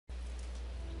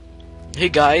Hey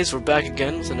guys, we're back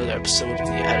again with another episode of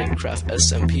the AddictCraft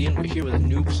SMP, and we're here with a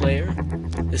new player.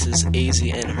 This is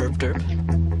Aznherpderp.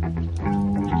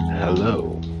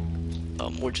 Hello.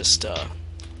 We're just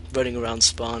running around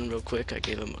spawn real quick. I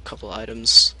gave him a couple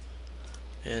items,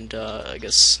 and I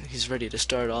guess he's ready to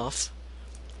start off.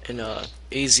 And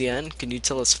AZN, can you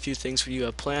tell us a few things you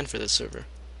have planned for this server?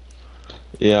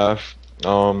 Yeah,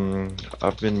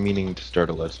 I've been meaning to start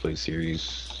a Let's Play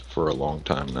series for a long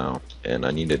time now, and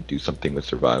I need to do something with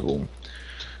survival.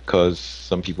 Cause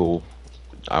some people,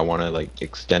 I want to like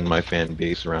extend my fan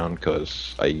base around,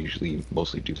 cause I usually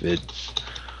mostly do vids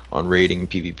on raiding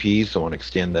PvP, so I want to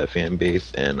extend that fan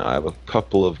base, and I have a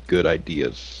couple of good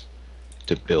ideas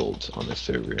to build on this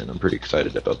server, and I'm pretty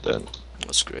excited about that.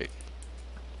 That's great.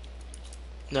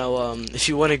 Now, if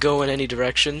you want to go in any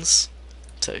directions,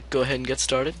 to go ahead and get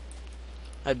started,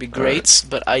 that'd be Alright, great,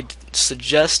 but I'd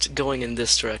suggest going in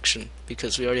this direction,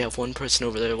 because we already have one person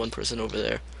over there, one person over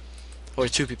there, or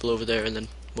two people over there, and then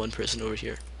one person over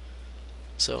here.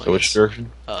 So I so which guess,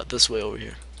 direction? this way over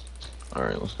here.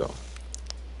 Alright, let's go.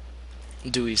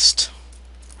 Due east.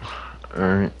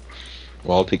 Alright,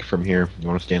 well, I'll take it from here. You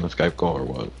want to stay on the Skype call or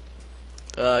what?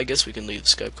 I guess we can leave the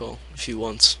Skype call if you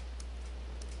want.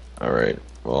 Alright,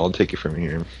 well, I'll take it from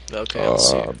here. Okay, I'll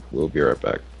see you. We'll be right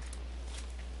back.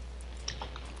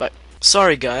 But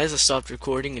sorry guys, I stopped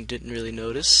recording and didn't really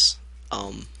notice.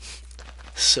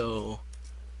 So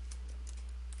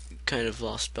kind of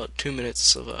lost about 2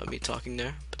 minutes of me talking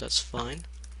there, but that's fine.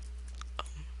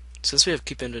 Since we have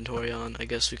keep inventory on, I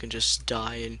guess we can just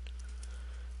die and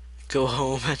go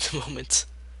home at the moment.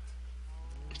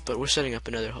 But we're setting up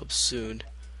another hub soon,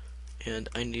 and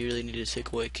I really need to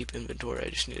take away keep inventory. I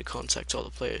just need to contact all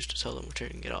the players to tell them we're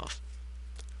turning it off.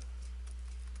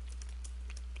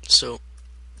 So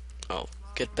I'll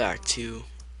get back to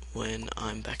when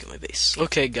I'm back at my base.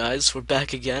 Okay guys, we're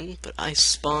back again, but I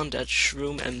spawned at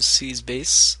Shroom MC's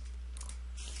base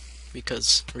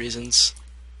because reasons.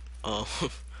 Oh,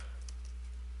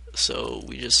 so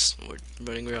we're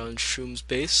running around Shroom's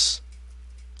base.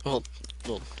 Well,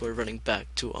 we're running back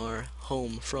to our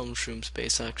home from Shroom's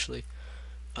base actually.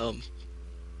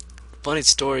 Funny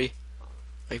story.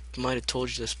 I might have told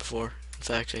you this before. In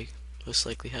fact, I most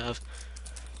likely have.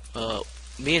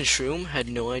 Me and Shroom had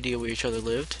no idea where each other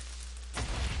lived,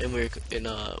 and we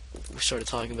started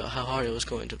talking about how hard it was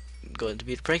going to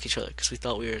be to prank each other because we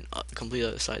thought we were in complete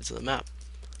other sides of the map.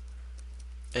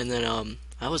 And then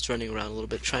I was running around a little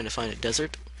bit trying to find a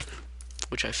desert,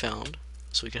 which I found,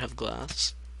 so we could have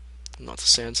glass, not the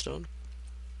sandstone.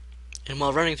 And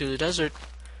while running through the desert,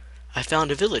 I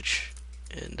found a village.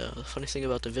 And the funny thing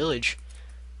about the village,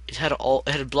 it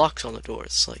had blocks on the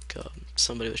doors, like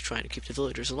somebody was trying to keep the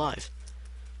villagers alive.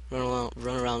 Run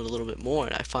around a little bit more,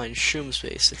 and I find Shroom's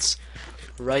base. It's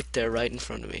right there, right in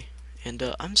front of me. And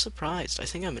I'm surprised. I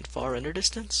think I'm in far render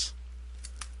distance.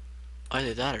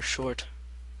 Either that or short.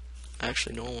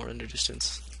 Actually, no more render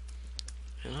distance.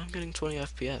 And I'm getting 20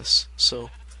 FPS, so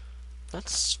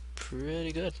that's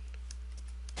pretty good.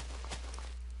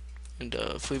 And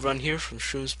if we run here from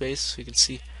Shroom's base, we can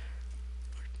see.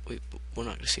 We're not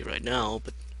going to see it right now,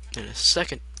 but in a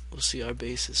second, we'll see our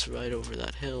base is right over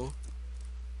that hill.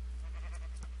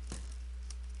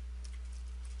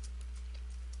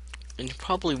 And you're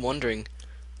probably wondering,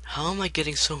 how am I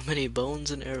getting so many bones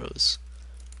and arrows?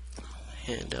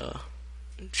 And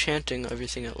enchanting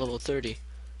everything at level 30.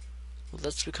 Well,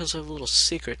 that's because I have a little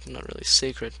secret, not really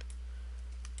secret.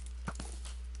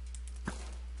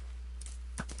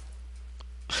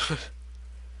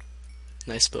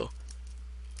 Nice bow.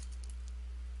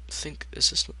 I think, is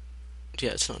this...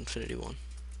 Yeah, it's not Infinity one.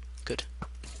 Good.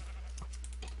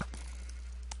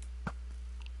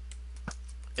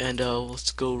 And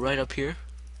let's go right up here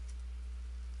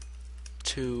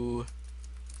to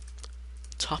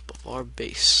top of our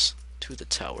base, to the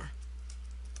tower.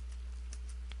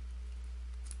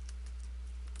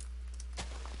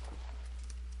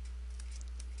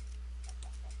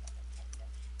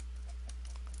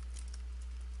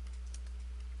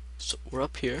 So we're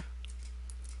up here,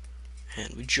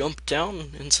 and we jump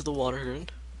down into the water urn,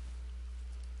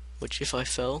 which if I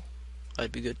fell,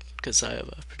 I'd be good, because I have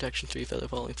a protection 3, feather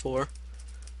falling 4.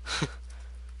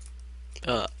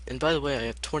 And by the way, I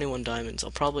have 21 diamonds.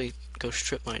 I'll probably go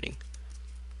strip mining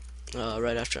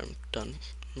right after I'm done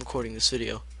recording this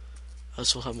video. I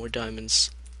also have more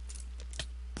diamonds.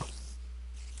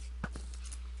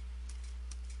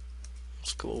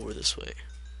 Let's go over this way.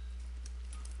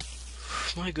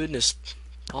 My goodness,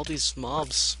 all these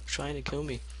mobs trying to kill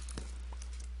me.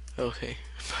 Okay,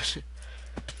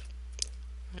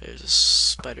 there's a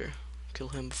spider. Kill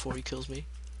him before he kills me.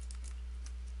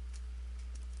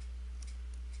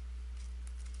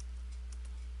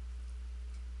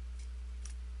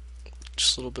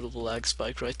 Just a little bit of a lag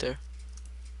spike right there.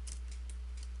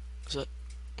 Is that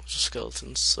just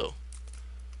skeletons? So,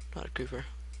 not a creeper.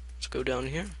 Let's go down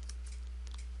here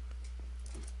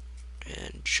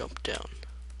and jump down.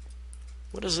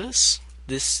 What is this?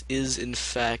 This is in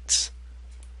fact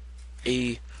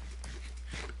a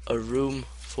room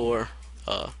for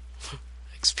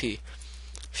XP.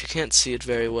 If you can't see it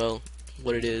very well,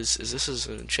 what it is this is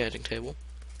an enchanting table,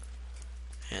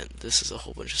 and this is a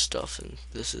whole bunch of stuff, and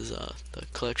this is the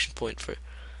collection point for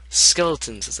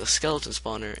skeletons. It's a skeleton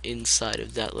spawner inside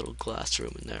of that little glass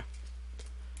room in there.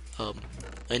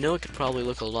 I know it could probably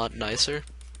look a lot nicer,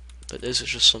 but this is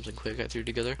just something quick I threw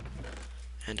together.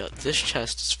 And this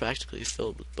chest is practically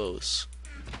filled with bows.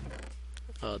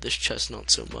 This chest not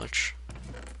so much.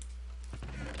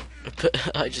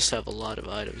 But I just have a lot of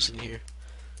items in here.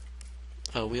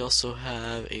 We also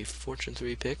have a Fortune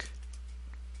 3 pick,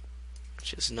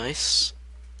 which is nice.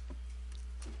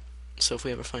 So if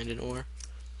we ever find an ore,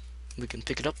 we can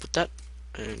pick it up with that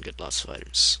and get lots of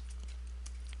items.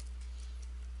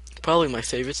 Probably my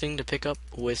favorite thing to pick up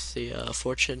with the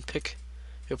Fortune pick.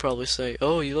 You'll probably say,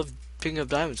 oh, you love picking up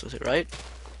diamonds with it, right?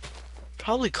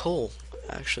 Probably coal,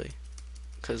 actually.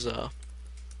 Because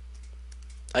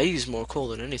I use more coal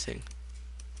than anything.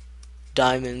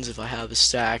 Diamonds, if I have a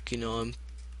stack, you know,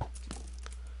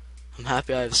 I'm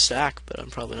happy I have a stack, but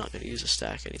I'm probably not going to use a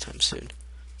stack anytime soon.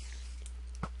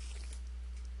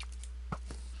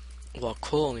 While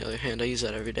coal, on the other hand, I use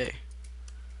that every day,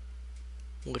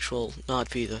 which will not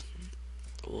be the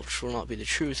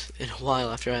truth in a while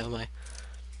after I have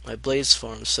my blaze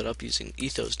farm set up using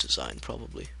Ethos design,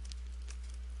 probably.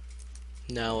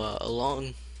 Now,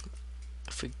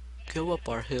 if we go up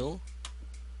our hill,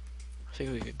 I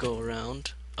think we could go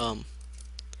around. I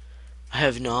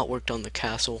have not worked on the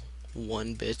castle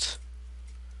one bit.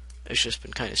 It's just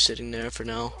been kind of sitting there for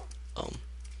now.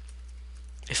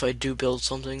 If I do build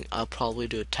something, I'll probably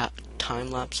do a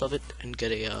time lapse of it and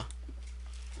get a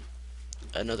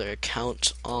another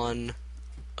account on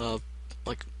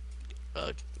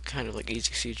kind of like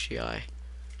easy CGI.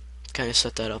 Kind of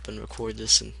set that up and record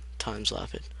this and time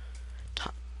lapse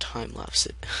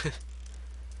it.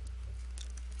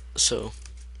 So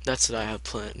that's what I have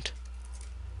planned,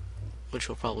 which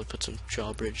will probably put some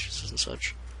drawbridges and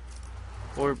such.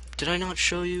 Or did I not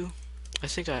show you? I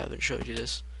think I haven't showed you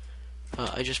this.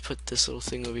 I just put this little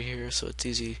thing over here so it's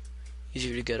easier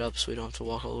to get up, so we don't have to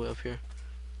walk all the way up here.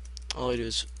 All I do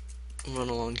is run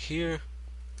along here,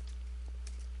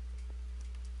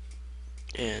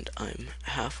 and I'm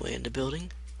halfway in the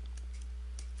building.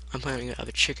 I'm planning to have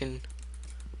a chicken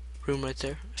room right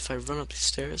there. If I run up these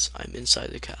stairs, I'm inside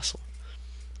the castle.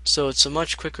 So it's a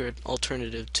much quicker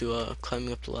alternative to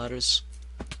climbing up the ladders.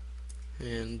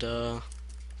 And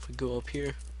if we go up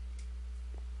here,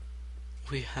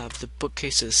 we have the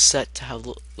bookcases set to have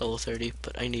level 30,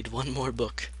 but I need one more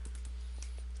book.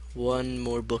 One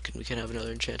more book and we can have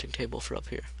another enchanting table for up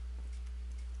here.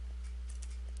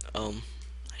 I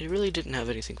really didn't have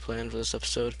anything planned for this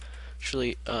episode.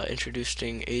 Actually,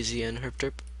 introducing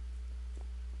Aznherpderp,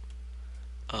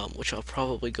 which I'll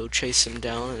probably go chase him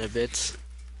down in a bit.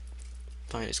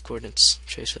 Find his coordinates,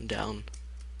 chase him down.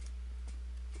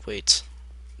 Wait,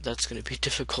 that's gonna be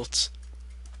difficult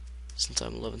since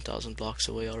I'm 11,000 blocks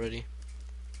away already.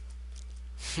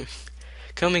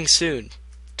 Coming soon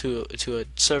to a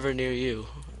server near you,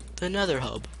 the Nether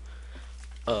Hub.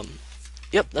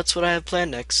 Yep, that's what I have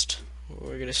planned next.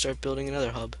 We're gonna start building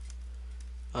another hub.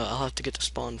 I'll have to get to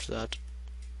spawn for that,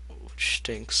 which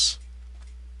stinks,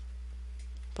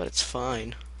 but it's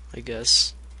fine, I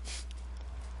guess.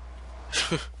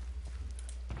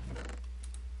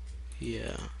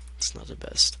 Yeah, it's not the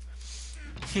best.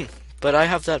 But I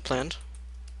have that planned.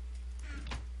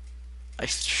 I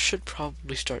should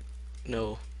probably start...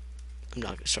 No, I'm not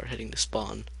going to start hitting the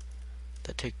spawn.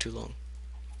 That'd take too long.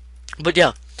 But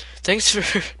yeah, thanks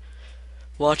for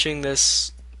watching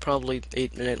this probably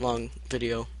 8-minute long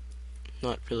video.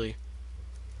 Not really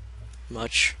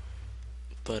much.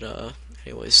 But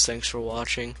anyways, thanks for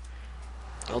watching.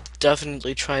 I'll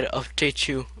definitely try to update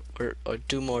you or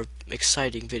do more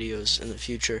exciting videos in the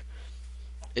future.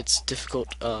 It's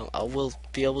difficult. I will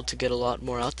be able to get a lot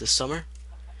more out this summer.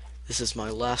 This is my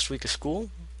last week of school,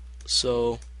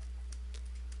 so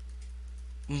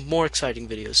more exciting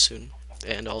videos soon.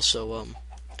 And also,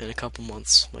 in a couple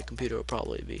months, my computer will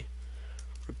probably be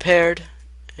repaired,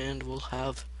 and we'll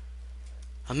have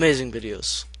amazing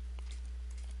videos.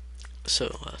 So,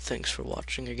 thanks for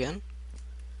watching again.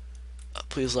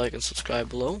 Please like and subscribe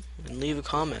below, and leave a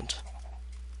comment.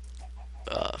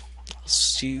 I'll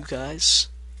see you guys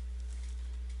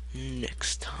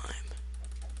next time.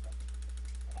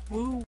 Woo!